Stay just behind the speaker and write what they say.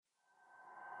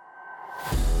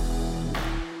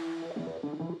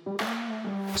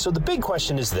So the big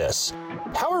question is this: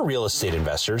 how are real estate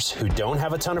investors who don't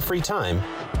have a ton of free time,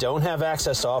 don't have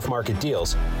access to off-market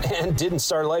deals, and didn't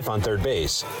start life on third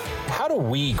base, how do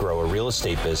we grow a real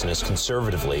estate business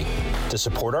conservatively to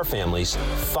support our families,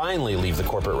 finally leave the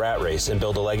corporate rat race, and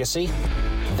build a legacy?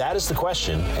 That is the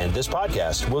question, and this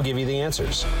podcast will give you the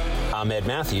answers. I'm Ed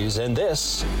Matthews, and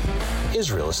this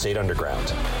is Real Estate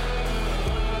Underground.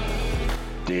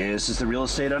 This is the Real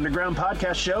Estate Underground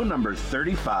podcast show number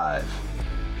 35.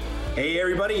 Hey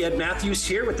everybody, Ed Matthews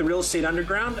here with the Real Estate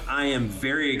Underground. I am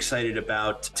very excited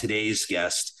about today's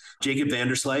guest. Jacob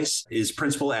Vanderslice is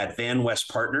principal at Van West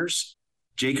Partners.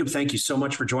 Jacob, thank you so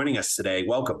much for joining us today.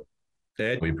 Welcome.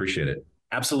 Ed, we appreciate it.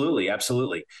 Absolutely.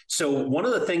 Absolutely. So one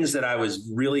of the things that I was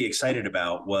really excited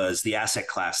about was the asset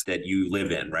class that you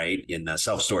live in, right? In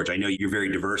self-storage. I know you're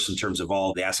very diverse in terms of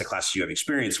all the asset classes you have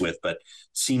experience with, but it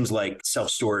seems like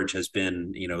self-storage has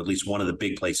been, at least one of the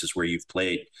big places where you've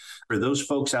played. For those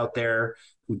folks out there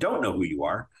who don't know who you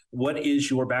are, what is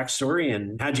your backstory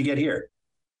and how'd you get here?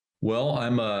 Well,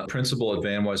 I'm a principal at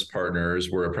Van West Partners.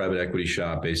 We're a private equity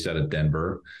shop based out of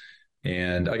Denver.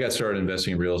 And I got started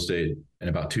investing in real estate in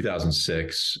about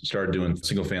 2006, started doing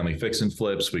single family fix and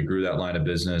flips. We grew that line of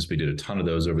business. We did a ton of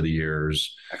those over the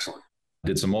years. Excellent.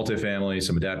 Did some multifamily,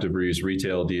 some adaptive reuse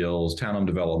retail deals, townhome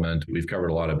development. We've covered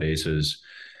a lot of bases.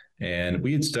 And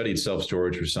we had studied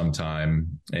self-storage for some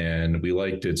time, and we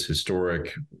liked its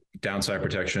historic downside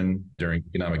protection during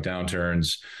economic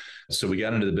downturns. So we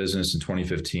got into the business in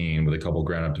 2015 with a couple of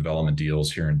ground up development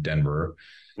deals here in Denver.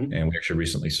 And we actually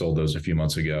recently sold those a few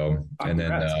months ago. And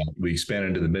then we expanded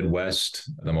into the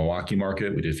Midwest, the Milwaukee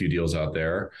market. We did a few deals out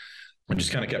there and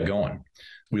just kind of kept going.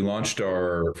 We launched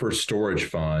our first storage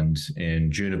fund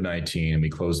in June of 19, and we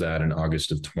closed that in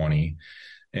August of 20.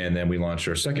 And then we launched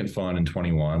our second fund in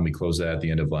 21. We closed that at the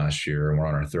end of last year, and we're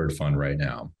on our third fund right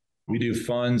now. We do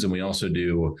funds, and we also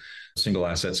do single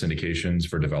asset syndications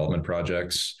for development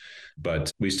projects.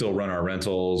 But we still run our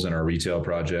rentals and our retail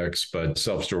projects, but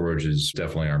self-storage is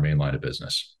definitely our main line of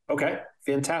business. Okay,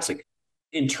 fantastic.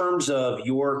 In terms of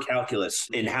your calculus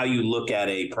and how you look at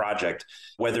a project,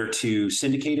 whether to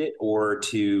syndicate it or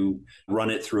to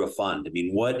run it through a fund,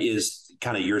 what is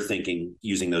kind of your thinking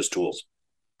using those tools?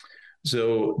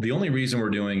 So the only reason we're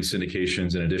doing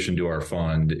syndications in addition to our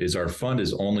fund is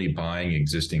only buying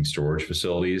existing storage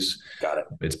facilities. Got it.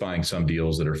 It's buying some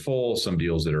deals that are full, some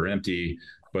deals that are empty,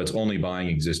 but it's only buying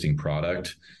existing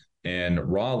product. And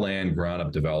raw land ground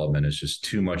up development is just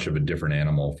too much of a different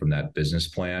animal from that business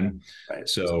plan. Right.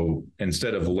 So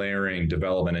instead of layering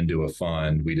development into a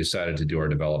fund, we decided to do our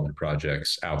development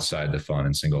projects outside the fund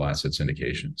in single asset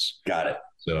syndications. Got it.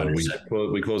 So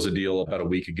we closed a deal about a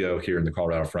week ago here in the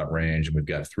Colorado Front Range, and we've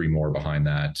got 3 more behind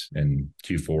that in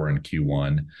Q4 and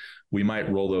Q1. We might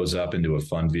roll those up into a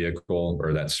fund vehicle,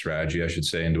 or that strategy, I should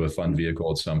say, into a fund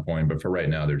vehicle at some point. But for right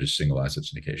now, they're just single asset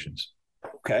syndications.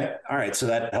 Okay. All right. So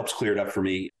that helps clear it up for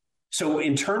me. So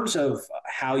in terms of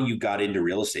how you got into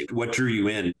real estate, what drew you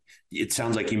in? It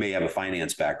sounds like you may have a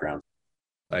finance background.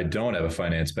 I don't have a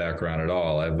finance background at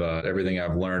all. Everything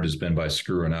I've learned has been by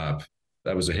screwing up.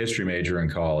 I was a history major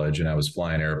in college, and I was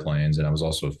flying airplanes, and I was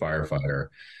also a firefighter.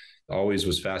 Always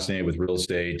was fascinated with real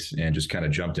estate and just kind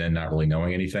of jumped in, not really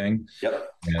knowing anything.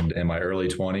 Yep. And in my early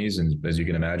 20s, and as you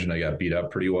can imagine, I got beat up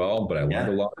pretty well, but I learned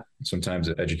a lot. Sometimes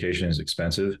education is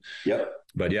expensive. Yep.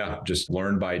 But yeah, just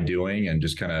learned by doing and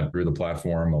just kind of grew the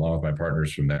platform along with my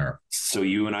partners from there. So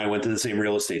you and I went to the same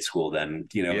real estate school then,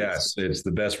 Yes, it's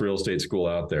the best real estate school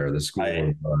out there. The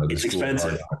school. It's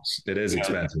expensive. It is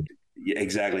expensive. Yeah,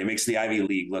 exactly. It makes the Ivy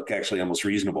League look actually almost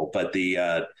reasonable. But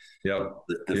the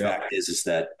fact is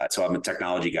that, so I'm a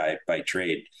technology guy by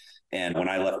trade. And when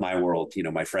I left my world,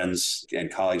 my friends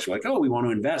and colleagues were like, oh, we want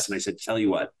to invest. And I said, tell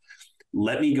you what,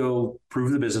 let me go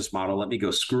prove the business model. Let me go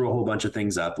screw a whole bunch of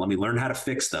things up. Let me learn how to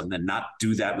fix them and not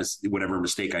do that whatever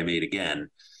mistake I made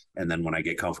again. And then when I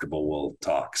get comfortable, we'll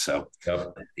talk. So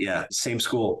yeah, same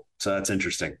school. So that's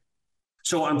interesting.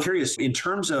 So I'm curious, in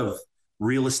terms of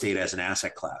real estate as an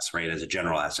asset class, right? As a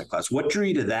general asset class, what drew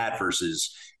you to that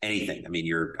versus anything?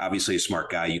 You're obviously a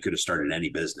smart guy. You could have started any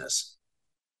business.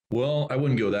 Well, I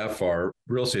wouldn't go that far.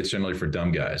 Real estate's generally for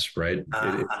dumb guys, right?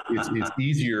 It's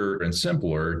easier and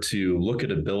simpler to look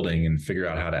at a building and figure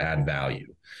out how to add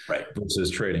value, right? Versus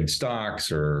trading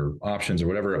stocks or options or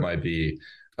whatever it might be.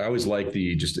 I always like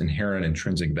the just inherent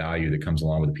intrinsic value that comes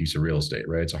along with a piece of real estate,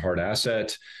 right? It's a hard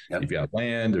asset. Yep. You've got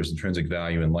land, there's intrinsic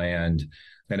value in land.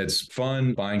 And it's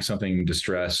fun buying something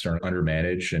distressed or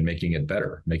undermanaged and making it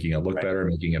better, making it look better,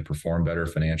 making it perform better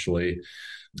financially.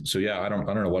 So yeah, I don't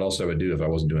know what else I would do if I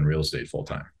wasn't doing real estate full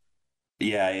time.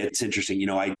 Yeah, it's interesting.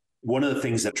 one of the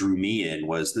things that drew me in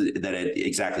was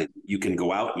exactly, you can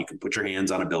go out, you can put your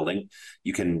hands on a building,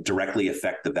 you can directly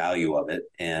affect the value of it.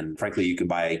 And frankly, you can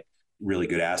buy really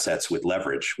good assets with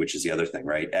leverage, which is the other thing,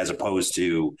 right? As opposed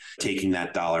to taking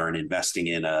that dollar and investing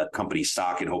in a company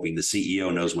stock and hoping the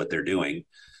CEO knows what they're doing.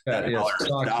 That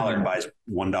dollar buys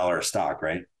 $1 a stock,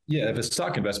 right? Yeah, if a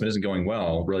stock investment isn't going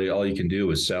well, really all you can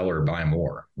do is sell or buy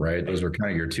more, right? Those are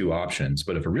kind of your two options.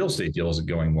 But if a real estate deal isn't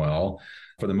going well,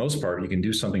 for the most part, you can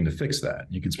do something to fix that.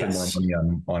 You can spend more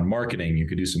money on marketing. You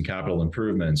could do some capital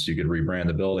improvements. You could rebrand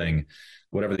the building.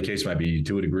 Whatever the case might be,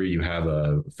 to a degree, you have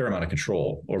a fair amount of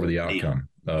control over the outcome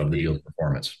of the deal's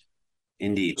performance.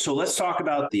 Indeed. So let's talk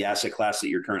about the asset class that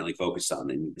you're currently focused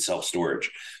on in self-storage.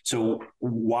 So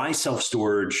why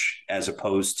self-storage as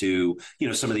opposed to,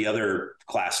 some of the other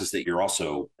classes that you're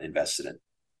also invested in?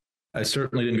 I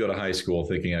certainly didn't go to high school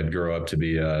thinking I'd grow up to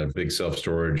be a big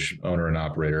self-storage owner and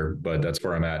operator, but that's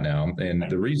where I'm at now. And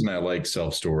the reason I like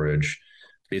self-storage,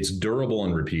 it's durable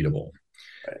and repeatable.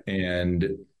 Right.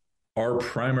 And our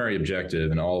primary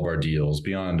objective in all of our deals,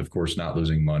 beyond, of course, not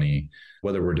losing money,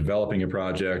 whether we're developing a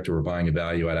project or we're buying a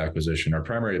value add acquisition, our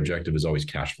primary objective is always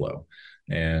cash flow.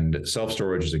 And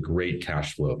self-storage is a great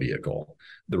cash flow vehicle.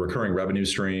 The recurring revenue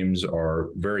streams are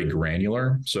very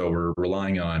granular. So we're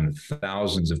relying on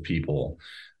thousands of people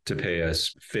to pay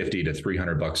us $50 to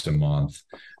 $300 a month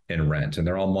in rent. And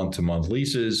they're all month-to-month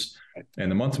leases. And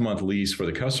the month-to-month lease for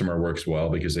the customer works well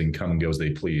because they can come and go as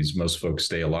they please. Most folks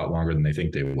stay a lot longer than they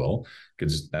think they will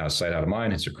because sight out of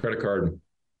mind, it's a credit card.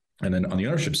 And then on the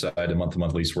ownership side, the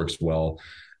month-to-month lease works well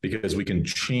because we can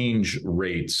change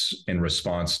rates in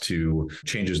response to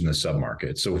changes in the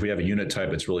submarket. So if we have a unit type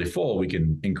that's really full, we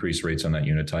can increase rates on that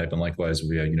unit type. And likewise, if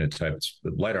we have a unit type that's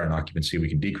lighter on occupancy, we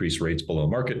can decrease rates below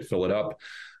market, fill it up.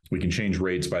 We can change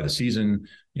rates by the season.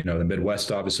 The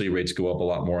Midwest, obviously, rates go up a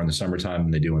lot more in the summertime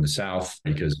than they do in the South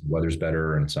because the weather's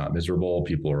better and it's not miserable.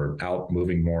 People are out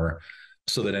moving more.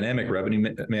 So the dynamic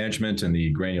revenue management and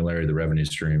the granularity of the revenue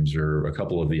streams are a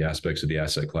couple of the aspects of the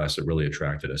asset class that really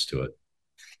attracted us to it.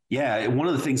 Yeah, one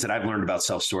of the things that I've learned about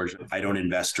self-storage, I don't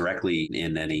invest directly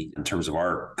in any in terms of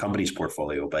our company's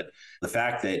portfolio, but the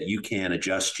fact that you can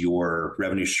adjust your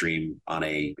revenue stream on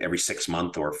a every 6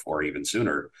 month or even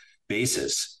sooner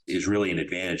basis is really an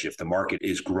advantage. If the market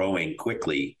is growing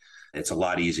quickly, it's a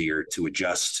lot easier to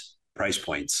adjust price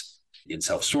points in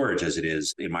self-storage as it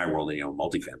is in my world,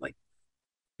 multifamily.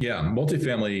 Yeah,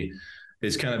 multifamily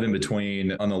is kind of in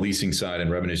between on the leasing side and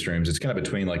revenue streams. It's kind of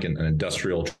between like an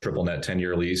industrial triple net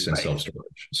 10-year lease and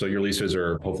self-storage. So your leases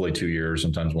are hopefully 2 years,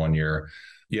 sometimes 1 year.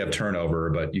 You have turnover,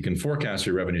 but you can forecast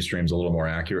your revenue streams a little more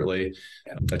accurately.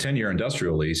 A 10-year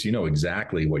industrial lease, you know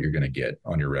exactly what you're going to get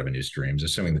on your revenue streams,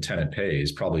 assuming the tenant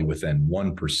pays probably within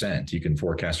 1%. You can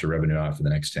forecast your revenue out for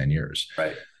the next 10 years.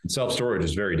 Right. And self-storage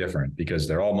is very different because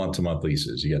they're all month-to-month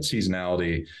leases. You got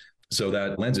seasonality. So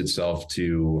that lends itself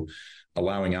to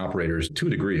allowing operators to a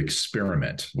degree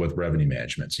experiment with revenue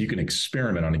management. So you can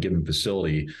experiment on a given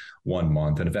facility 1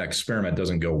 month. And if that experiment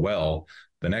doesn't go well,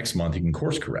 the next month you can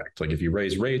course correct. Like if you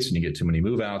raise rates and you get too many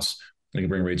move outs, you can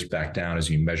bring rates back down as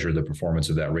you measure the performance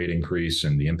of that rate increase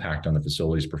and the impact on the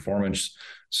facility's performance.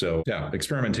 So yeah,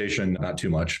 experimentation, not too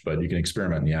much, but you can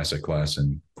experiment in the asset class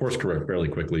and course correct fairly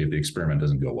quickly if the experiment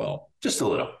doesn't go well. Just a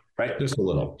little. Right? Just a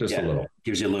little.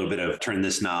 Gives you a little bit of turn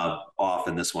this knob off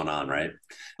and this one on, right?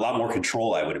 A lot more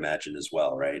control, I would imagine, as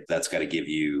well, right? That's got to give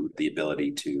you the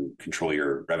ability to control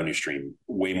your revenue stream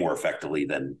way more effectively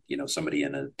than, somebody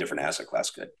in a different asset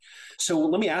class could. So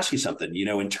let me ask you something,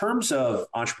 in terms of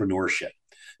entrepreneurship,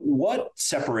 what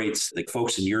separates the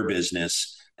folks in your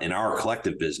business and our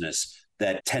collective business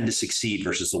that tend to succeed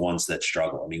versus the ones that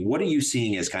struggle? I mean, what are you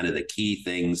seeing as kind of the key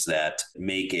things that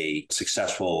make a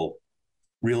successful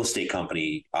real estate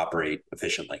company operate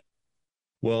efficiently?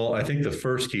 Well, I think the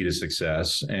first key to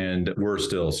success, and we're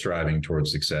still striving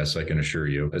towards success, I can assure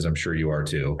you, as I'm sure you are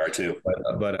too.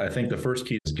 But I think the first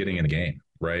key is getting in the game,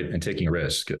 right? And taking a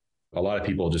risk. A lot of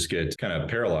people just get kind of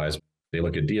paralyzed. They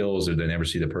look at deals or they never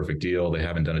see the perfect deal. They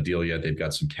haven't done a deal yet. They've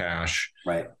got some cash.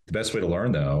 Right. The best way to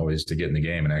learn, though, is to get in the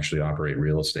game and actually operate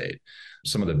real estate.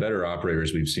 Some of the better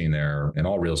operators we've seen there in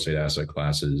all real estate asset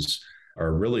classes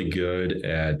are really good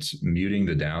at muting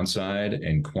the downside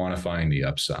and quantifying the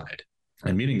upside.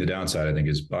 And muting the downside, I think,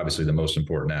 is obviously the most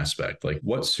important aspect. Like,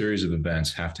 what series of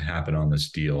events have to happen on this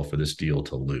deal for this deal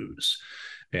to lose?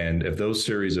 And if those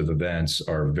series of events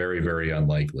are very, very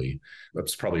unlikely,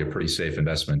 that's probably a pretty safe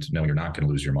investment knowing you're not going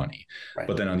to lose your money. Right.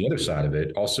 But then on the other side of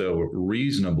it, also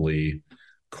reasonably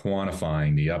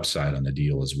quantifying the upside on the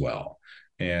deal as well.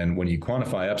 And when you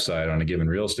quantify upside on a given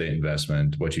real estate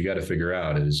investment, what you got to figure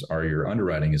out is, are your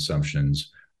underwriting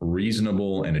assumptions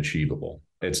reasonable and achievable?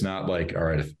 It's not like, all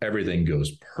right, if everything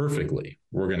goes perfectly,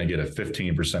 we're going to get a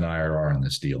 15% IRR on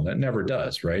this deal. That never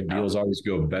does, right? Deals always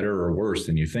go better or worse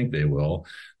than you think they will.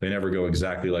 They never go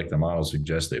exactly like the model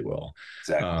suggests they will.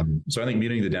 Exactly. So I think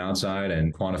muting the downside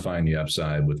and quantifying the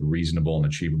upside with reasonable and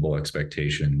achievable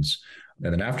expectations.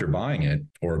 And then after buying it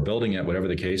or building it, whatever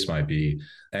the case might be,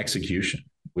 execution.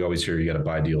 We always hear you got to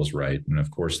buy deals right. And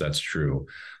of course, that's true.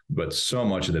 But so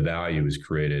much of the value is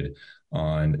created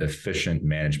on efficient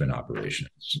management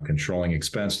operations, controlling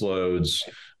expense loads,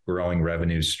 growing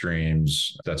revenue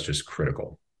streams. That's just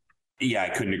critical. Yeah, I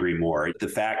couldn't agree more. The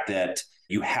fact that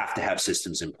you have to have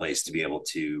systems in place to be able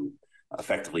to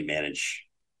effectively manage,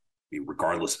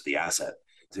 regardless of the asset,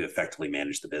 to effectively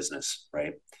manage the business,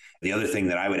 right? The other thing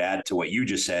that I would add to what you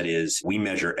just said is we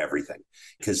measure everything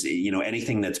because,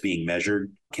 anything that's being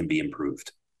measured can be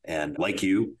improved. And like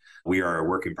you, we are a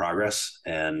work in progress,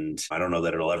 and I don't know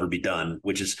that it'll ever be done,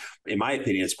 which is, in my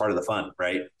opinion, it's part of the fun,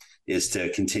 right? Is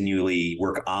to continually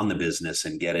work on the business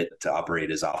and get it to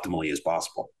operate as optimally as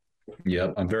possible.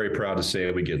 Yep. I'm very proud to say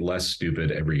we get less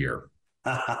stupid every year.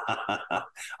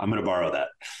 I'm going to borrow that.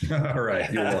 All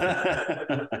right. You're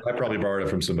welcome. I probably borrowed it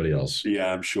from somebody else.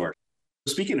 Yeah, I'm sure.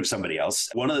 Speaking of somebody else,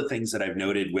 one of the things that I've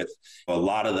noted with a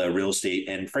lot of the real estate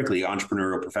and frankly,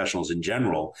 entrepreneurial professionals in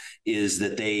general is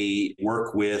that they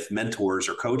work with mentors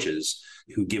or coaches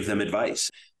who give them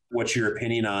advice. What's your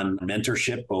opinion on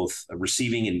mentorship, both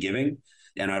receiving and giving?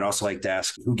 And I'd also like to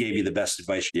ask, who gave you the best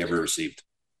advice you ever received?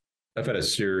 I've had a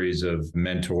series of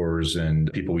mentors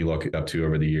and people we look up to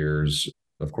over the years.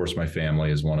 Of course, my family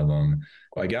is one of them.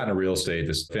 I got into real estate.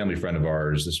 This family friend of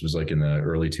ours, this was like in the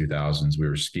early 2000s, we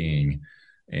were skiing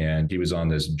and he was on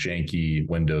this janky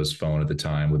Windows phone at the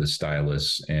time with a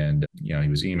stylus. And, he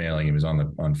was emailing, he was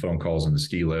on phone calls in the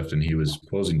ski lift and he was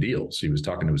closing deals. He was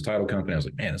talking to his title company. I was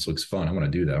like, man, this looks fun. I want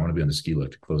to do that. I want to be on the ski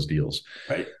lift to close deals.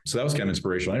 Right. So that was kind of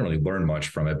inspirational. I didn't really learn much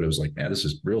from it, but it was like, man,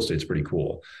 real estate's pretty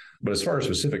cool. But as far as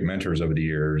specific mentors over the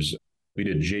years, we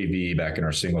did JV back in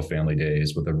our single family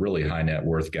days with a really high net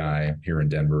worth guy here in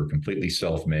Denver, completely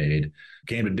self-made.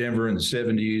 Came to Denver in the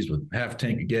 70s with half a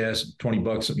tank of gas,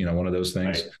 $20, one of those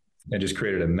things, right. And just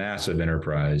created a massive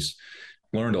enterprise.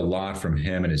 Learned a lot from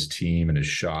him and his team and his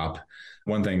shop.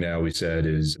 One thing that I always said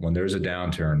is when there's a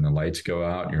downturn, the lights go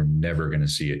out, you're never going to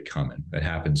see it coming. It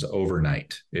happens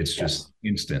overnight. It's just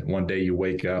instant. One day you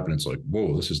wake up and it's like,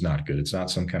 whoa, this is not good. It's not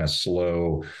some kind of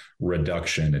slow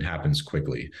reduction. It happens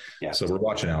quickly. Yeah. So we're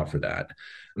watching out for that.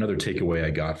 Another takeaway I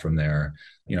got from there,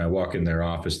 I walk in their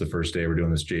office the first day we're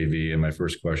doing this JV and my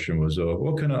first question was,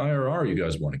 what kind of IRR you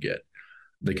guys want to get?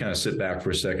 They kind of sit back for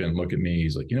a second and look at me.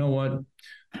 He's like, you know what?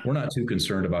 We're not too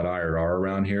concerned about IRR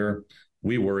around here.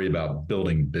 We worry about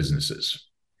building businesses.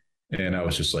 And I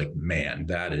was just like, man,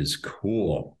 that is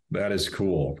cool. That is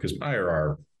cool. Because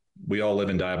IRR, we all live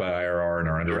and die by IRR in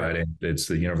our underwriting. It's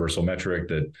the universal metric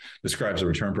that describes the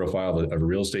return profile of a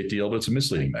real estate deal, but it's a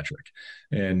misleading metric.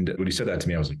 And when he said that to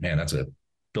me, I was like, man, that's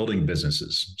building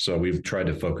businesses. So we've tried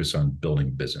to focus on building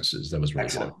businesses. That was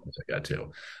really what I got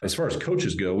to. As far as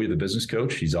coaches go, we have a business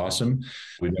coach. He's awesome.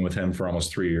 We've been with him for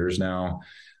almost 3 years now.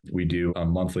 We do a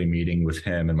monthly meeting with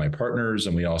him and my partners,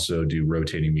 and we also do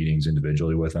rotating meetings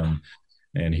individually with him.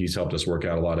 And he's helped us work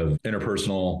out a lot of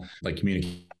interpersonal,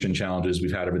 communication challenges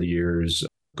we've had over the years,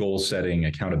 goal setting,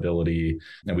 accountability.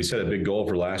 And we set a big goal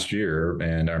for last year.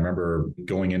 And I remember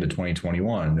going into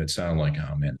 2021, it sounded like,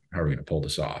 oh man, how are we going to pull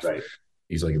this off? Right.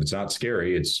 He's like, if it's not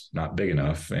scary, it's not big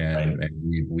enough. And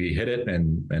we hit it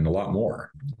and a lot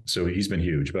more. So he's been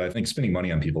huge. But I think spending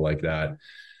money on people like that,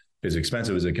 as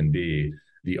expensive as it can be,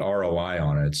 the ROI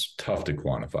on it's tough to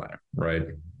quantify, right?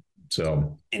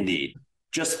 So indeed.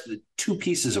 Just the two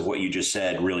pieces of what you just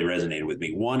said really resonated with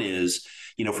me. One is,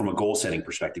 from a goal setting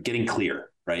perspective, getting clear,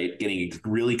 right? Getting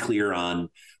really clear on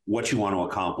what you want to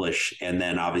accomplish. And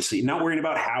then obviously not worrying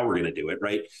about how we're going to do it,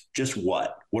 right? Just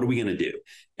what are we going to do?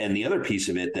 And the other piece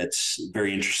of it that's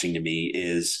very interesting to me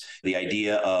is the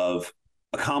idea of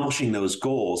accomplishing those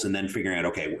goals and then figuring out,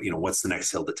 okay, what's the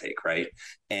next hill to take, right?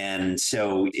 And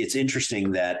so it's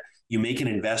interesting that you make an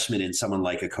investment in someone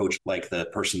like a coach, like the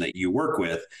person that you work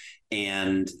with,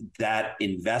 and that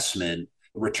investment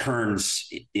returns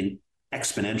in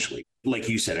exponentially. Like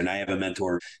you said, and I have a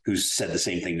mentor who's said the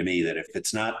same thing to me, that if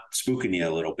it's not spooking you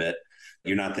a little bit,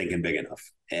 you're not thinking big enough.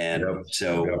 And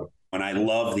when I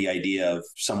love the idea of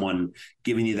someone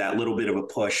giving you that little bit of a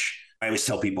push, I always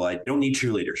tell people I don't need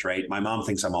cheerleaders, right? My mom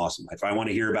thinks I'm awesome. If I want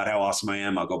to hear about how awesome I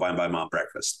am, I'll go buy and buy mom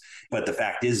breakfast. But the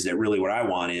fact is that really what I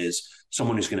want is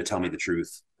someone who's going to tell me the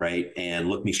truth, right? And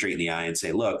look me straight in the eye and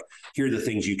say, look, here are the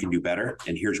things you can do better.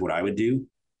 And here's what I would do.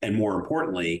 And more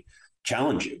importantly,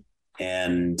 challenge you.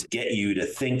 and get you to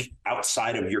think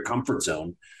outside of your comfort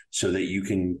zone so that you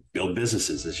can build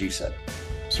businesses, as you said.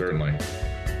 Certainly.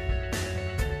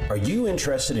 Are you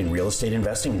interested in real estate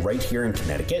investing right here in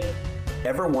Connecticut?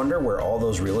 Ever wonder where all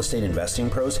those real estate investing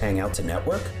pros hang out to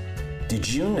network? Did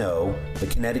you know the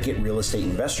Connecticut Real Estate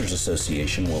Investors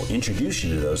Association will introduce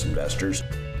you to those investors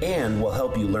and will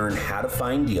help you learn how to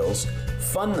find deals,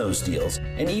 fund those deals,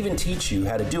 and even teach you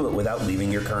how to do it without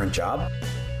leaving your current job?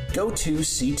 Go to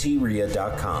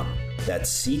ctrea.com.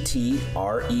 That's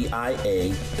ctreia.com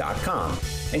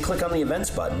and click on the events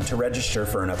button to register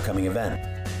for an upcoming event.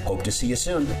 Hope to see you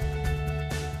soon.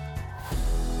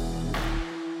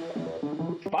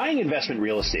 Buying investment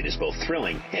real estate is both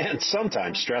thrilling and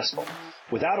sometimes stressful.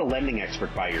 Without a lending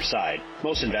expert by your side,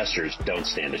 most investors don't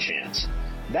stand a chance.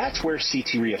 That's where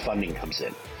CT-REIA Funding comes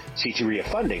in. CT-REIA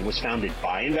Funding was founded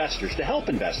by investors to help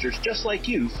investors just like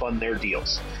you fund their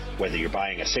deals. Whether you're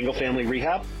buying a single-family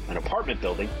rehab, an apartment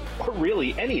building, or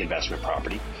really any investment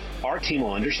property, our team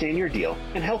will understand your deal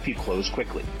and help you close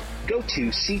quickly. Go to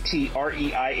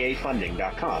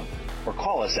ctreiafunding.com or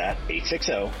call us at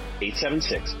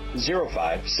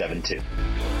 860-876-0572.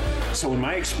 So in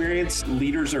my experience,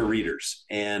 leaders are readers.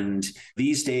 And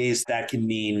these days that can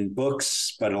mean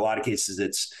books, but in a lot of cases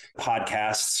it's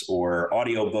podcasts or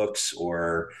audiobooks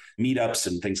or meetups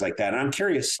and things like that. And I'm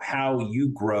curious how you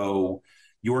grow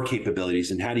your capabilities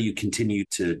and how do you continue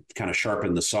to kind of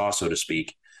sharpen the saw, so to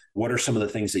speak? What are some of the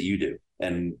things that you do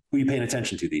and who are you paying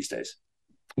attention to these days?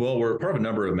 Well, we're part of a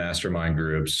number of mastermind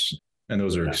groups, and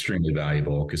those are extremely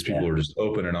valuable because people are just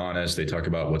open and honest. They talk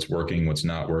about what's working, what's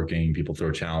not working. People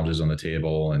throw challenges on the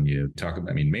table and you talk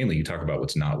about, mainly you talk about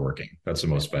what's not working. That's the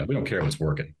most bad. We don't care what's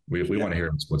working. We want to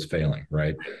hear what's failing,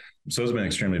 right? So it's been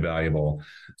extremely valuable.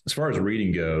 As far as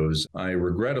reading goes, I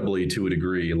regrettably, to a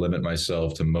degree, limit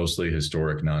myself to mostly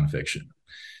historic nonfiction.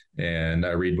 And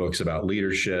I read books about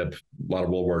leadership, a lot of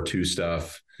World War II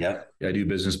stuff. Yeah. I do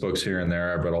business books here and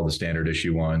there. I've read all the standard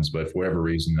issue ones, but for whatever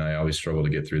reason, I always struggle to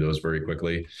get through those very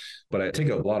quickly. But I take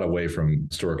a lot away from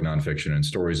historic nonfiction and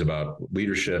stories about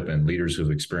leadership and leaders who've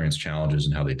experienced challenges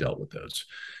and how they dealt with those.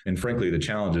 And frankly, the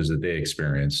challenges that they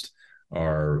experienced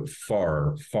are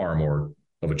far, far more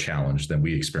of a challenge than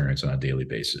we experience on a daily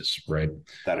basis, right?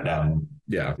 Without a doubt.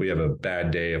 Yeah, we have a bad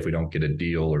day if we don't get a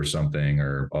deal or something,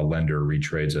 or a lender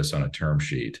retrades us on a term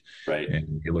sheet. Right.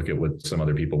 And you look at what some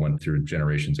other people went through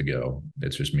generations ago,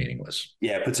 it's just meaningless.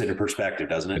 Yeah, it puts it in perspective,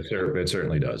 doesn't it? It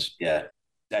certainly does. Yeah.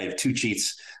 I have two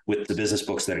cheats with the business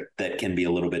books that can be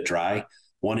a little bit dry.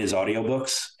 One is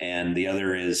audiobooks and the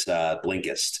other is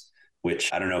Blinkist,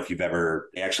 which I don't know if you've ever,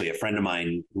 actually a friend of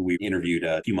mine who we interviewed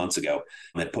a few months ago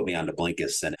that put me onto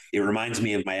Blinkist. And it reminds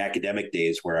me of my academic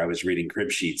days where I was reading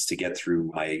crib sheets to get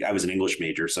through I was an English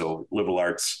major, so liberal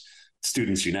arts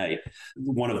students unite.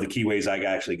 One of the key ways I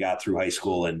actually got through high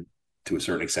school and to a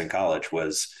certain extent college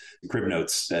was crib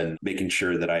notes and making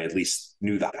sure that I at least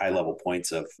knew the high level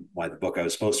points of why the book I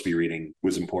was supposed to be reading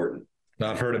was important.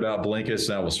 Not heard about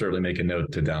Blinkist. I will certainly make a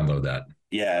note to download that.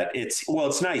 Yeah,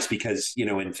 it's nice because,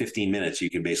 in 15 minutes, you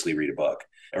can basically read a book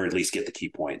or at least get the key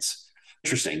points.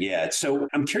 Interesting. Yeah. So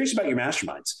I'm curious about your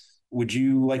masterminds. Would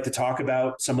you like to talk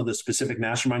about some of the specific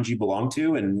masterminds you belong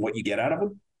to and what you get out of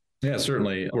them? Yeah,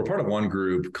 certainly. We're part of one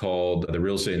group called the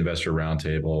Real Estate Investor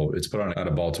Roundtable. It's put on out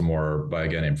of Baltimore by a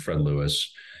guy named Fred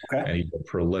Lewis. Okay. And he's a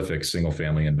prolific single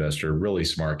family investor, really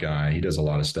smart guy. He does a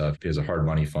lot of stuff. He has a hard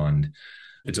money fund.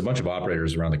 It's a bunch of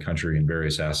operators around the country in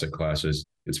various asset classes.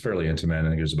 It's fairly intimate. I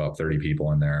think there's about 30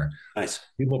 people in there. Nice.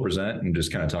 People present and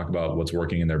just kind of talk about what's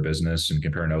working in their business and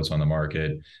compare notes on the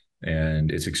market.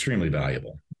 And it's extremely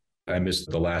valuable. I missed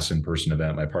the last in-person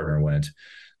event. My partner went,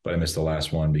 but I missed the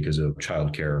last one because of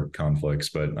childcare conflicts.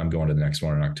 But I'm going to the next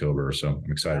one in October. So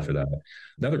I'm excited for that.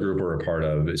 Another group we're a part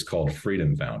of is called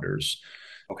Freedom Founders.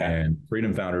 Okay. And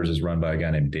Freedom Founders is run by a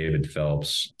guy named David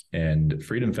Phelps. And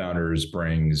Freedom Founders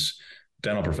brings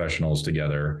dental professionals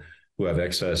together who have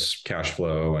excess cash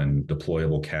flow and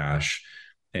deployable cash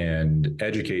and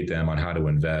educate them on how to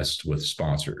invest with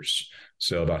sponsors.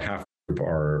 So about half the group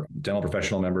are dental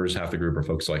professional members, half the group are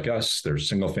folks like us. There's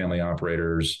single family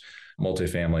operators,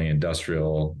 multifamily,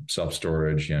 industrial,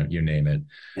 self-storage, you name it.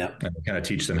 Yeah. And we kind of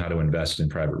teach them how to invest in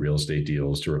private real estate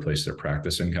deals to replace their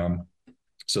practice income.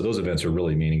 So those events are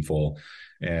really meaningful.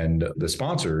 And the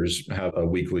sponsors have a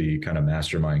weekly kind of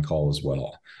mastermind call as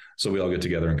well. So we all get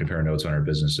together and compare notes on our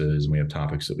businesses, and we have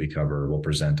topics that we cover. We'll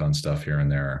present on stuff here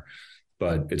and there,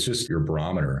 but it's just your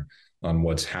barometer on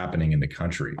what's happening in the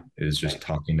country is just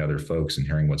talking to other folks and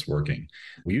hearing what's working.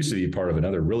 We used to be part of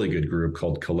another really good group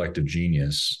called Collective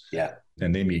Genius. Yeah.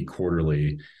 And they meet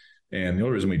quarterly. And the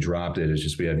only reason we dropped it is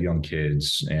just we have young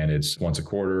kids and it's once a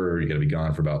quarter, you got to be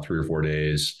gone for about 3 or 4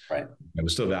 days. Right. It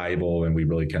was still valuable. And we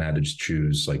really kind of had to just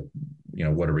choose like,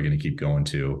 what are we going to keep going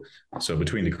to? So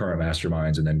between the current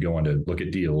masterminds and then going to look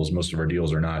at deals, most of our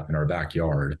deals are not in our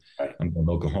backyard. Right. I'm going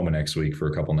to Oklahoma next week for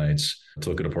a couple nights to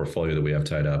look at a portfolio that we have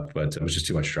tied up, but it was just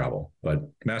too much travel. But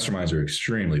masterminds are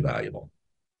extremely valuable.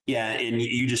 Yeah. And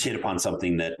you just hit upon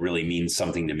something that really means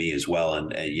something to me as well.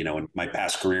 And, in my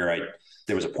past career,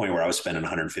 there was a point where I was spending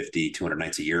 150, 200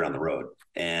 nights a year on the road.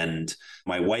 And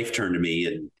my wife turned to me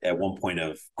and at one point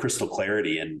of crystal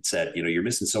clarity and said, you're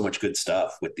missing so much good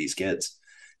stuff with these kids.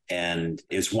 And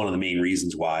it's one of the main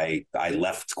reasons why I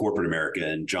left corporate America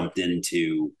and jumped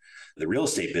into the real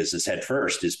estate business head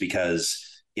first, is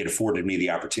because it afforded me the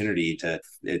opportunity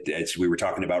as we were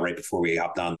talking about right before we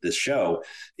hopped on this show,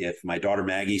 if my daughter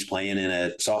Maggie's playing in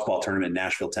a softball tournament in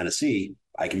Nashville, Tennessee,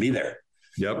 I can be there.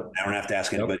 Yep. I don't have to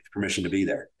ask anybody for permission to be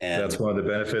there. And that's one of the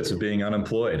benefits of being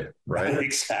unemployed, right?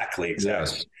 Exactly.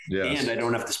 Yes. And I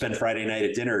don't have to spend Friday night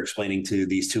at dinner explaining to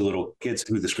these 2 little kids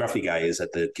who the scruffy guy is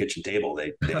at the kitchen table.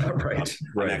 They right.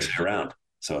 I'm actually around.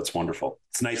 So it's wonderful.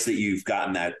 It's nice that you've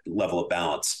gotten that level of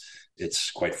balance.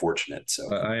 It's quite fortunate.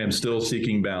 So I am still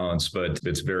seeking balance, but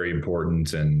it's very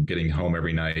important, and getting home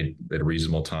every night at a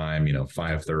reasonable time,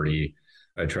 5:30,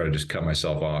 I try to just cut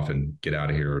myself off and get out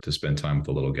of here to spend time with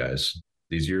the little guys.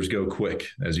 These years go quick,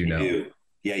 as you know. Do.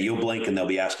 Yeah, you'll blink and they'll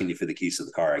be asking you for the keys to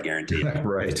the car, I guarantee you.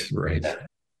 Right. Yeah.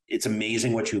 It's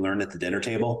amazing what you learn at the dinner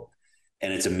table,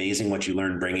 and it's amazing what you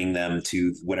learn bringing them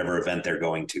to whatever event they're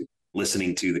going to,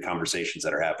 listening to the conversations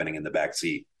that are happening in the back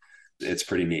seat. It's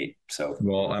pretty neat. So,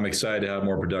 well, I'm excited to have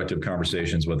more productive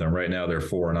conversations with them. Right now, they're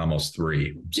 4 and almost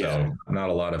 3. So not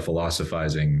a lot of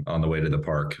philosophizing on the way to the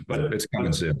park, but it's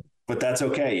coming soon. But that's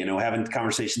okay. Having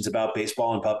conversations about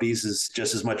baseball and puppies is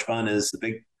just as much fun as the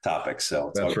big topics.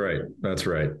 So that's right. That's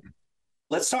right.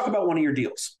 Let's talk about one of your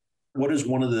deals. What is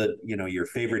one of the, your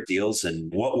favorite deals,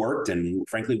 and what worked? And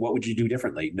frankly, what would you do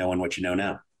differently knowing what you know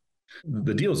now?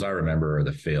 The deals I remember are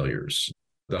the failures.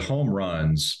 The home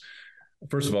runs.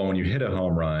 First of all, when you hit a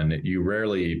home run, you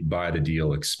rarely buy the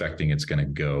deal expecting it's going to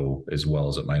go as well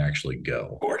as it might actually go.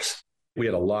 Of course. We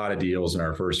had a lot of deals in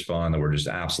our first fund that were just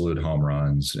absolute home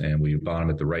runs, and we bought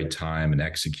them at the right time and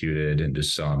executed and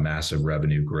just saw massive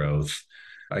revenue growth.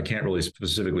 I can't really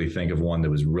specifically think of one that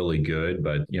was really good,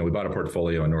 but we bought a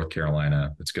portfolio in North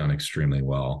Carolina that's gone extremely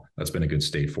well. That's been a good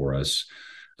state for us.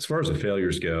 As far as the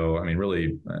failures go,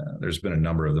 really, there's been a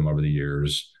number of them over the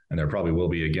years, and there probably will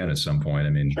be again at some point.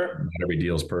 Sure. Not every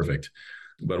deal is perfect.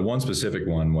 But one specific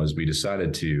one was we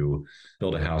decided to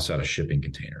build a house out of shipping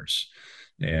containers.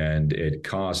 And it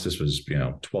cost, this was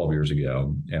 12 years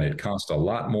ago, and it cost a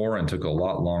lot more and took a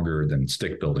lot longer than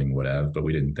stick building would have, but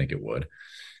we didn't think it would.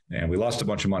 And we lost a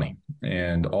bunch of money.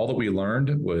 And all that we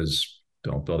learned was,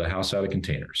 don't build a house out of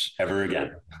containers. Ever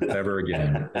again. Ever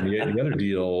again. And the other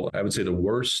deal, I would say the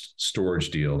worst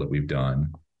storage deal that we've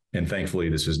done, and thankfully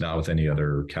this is not with any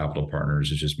other capital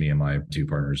partners, it's just me and my 2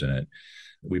 partners in it.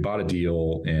 We bought a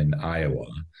deal in Iowa,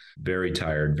 very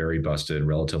tired, very busted,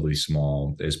 relatively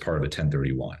small, as part of a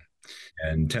 1031.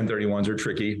 And 1031s are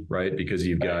tricky, right? Because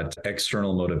you've got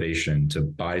external motivation to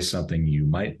buy something you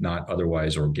might not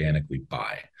otherwise organically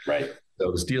buy. Right.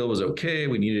 So this deal was okay.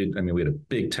 We had a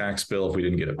big tax bill if we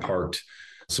didn't get it parked.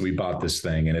 So we bought this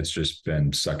thing, and it's just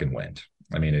been sucking wind.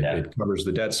 It covers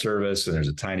the debt service, and there's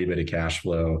a tiny bit of cash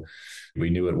flow. We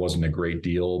knew it wasn't a great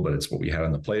deal, but it's what we had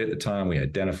on the plate at the time. We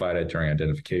identified it during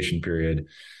identification period.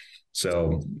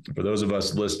 So for those of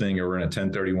us listening who are in a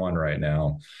 1031 right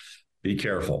now, be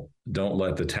careful. Don't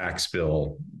let the tax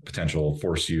bill potential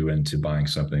force you into buying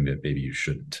something that maybe you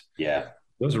shouldn't. Yeah.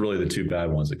 Those are really the 2 bad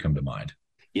ones that come to mind.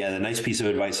 Yeah. The nice piece of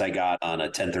advice I got on a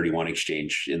 1031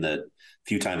 exchange in the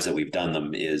few times that we've done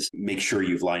them is make sure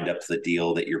you've lined up the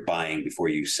deal that you're buying before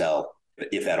you sell,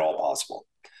 if at all possible.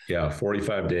 Yeah,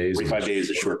 45 days. 45 days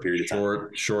is a short period of time.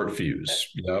 Short fuse.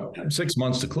 Yep. 6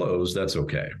 months to close, that's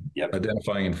okay. Yep.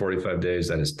 Identifying in 45 days,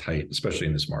 that is tight, especially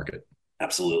in this market.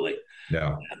 Absolutely.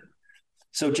 Yeah.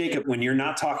 So Jacob, when you're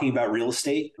not talking about real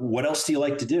estate, what else do you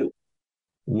like to do?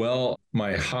 Well,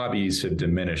 my hobbies have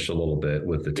diminished a little bit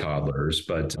with the toddlers,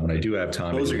 but when I do have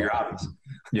time. Those are your hobbies.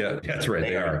 Yeah, that's right.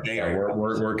 They are.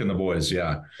 We're working the boys.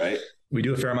 Yeah. Right. We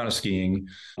do a fair amount of skiing,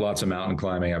 lots of mountain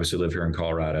climbing. Obviously live here in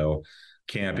Colorado,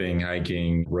 camping,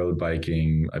 hiking, road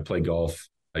biking. I play golf.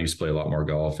 I used to play a lot more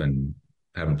golf and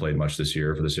haven't played much this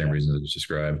year for the same reasons I just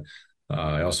described.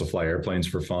 I also fly airplanes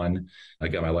for fun. I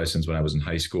got my license when I was in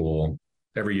high school.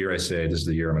 Every year I say, this is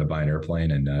the year I'm going to buy an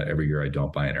airplane. And every year I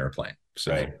don't buy an airplane.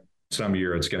 So Some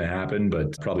year it's going to happen,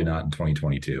 but probably not in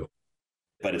 2022.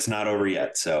 but it's not over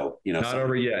yet. So, not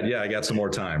over yet. Yeah, I got some more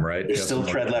time, right? There's still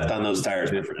tread left on those tires.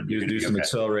 Do some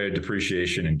accelerated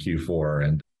depreciation in Q4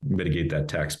 and mitigate that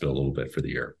tax bill a little bit for the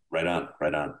year. Right on.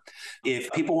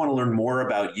 If people want to learn more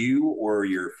about you or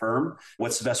your firm,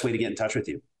 what's the best way to get in touch with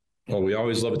you? Well, we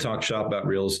always love to talk shop about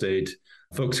real estate.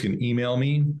 Folks can email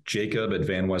me,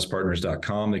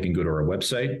 jacob@vanwestpartners.com. They can go to our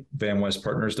website,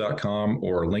 vanwestpartners.com,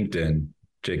 or LinkedIn,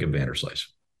 Jacob Vanderslice.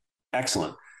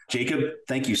 Excellent. Jacob,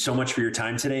 thank you so much for your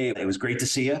time today. It was great to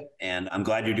see you, and I'm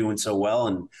glad you're doing so well,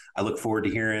 and I look forward to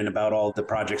hearing about all the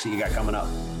projects that you got coming up.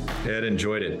 Ed,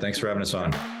 enjoyed it. Thanks for having us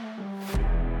on.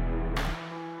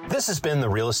 This has been the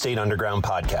Real Estate Underground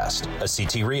Podcast, a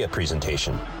CT REIA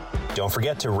presentation. Don't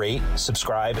forget to rate,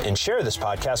 subscribe, and share this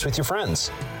podcast with your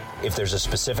friends. If there's a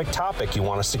specific topic you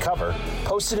want us to cover,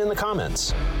 post it in the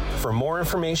comments. For more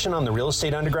information on the Real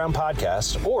Estate Underground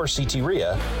Podcast or CT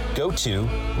REIA, go to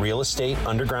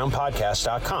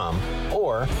realestateundergroundpodcast.com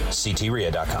or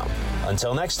ctria.com.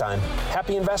 Until next time,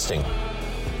 happy investing.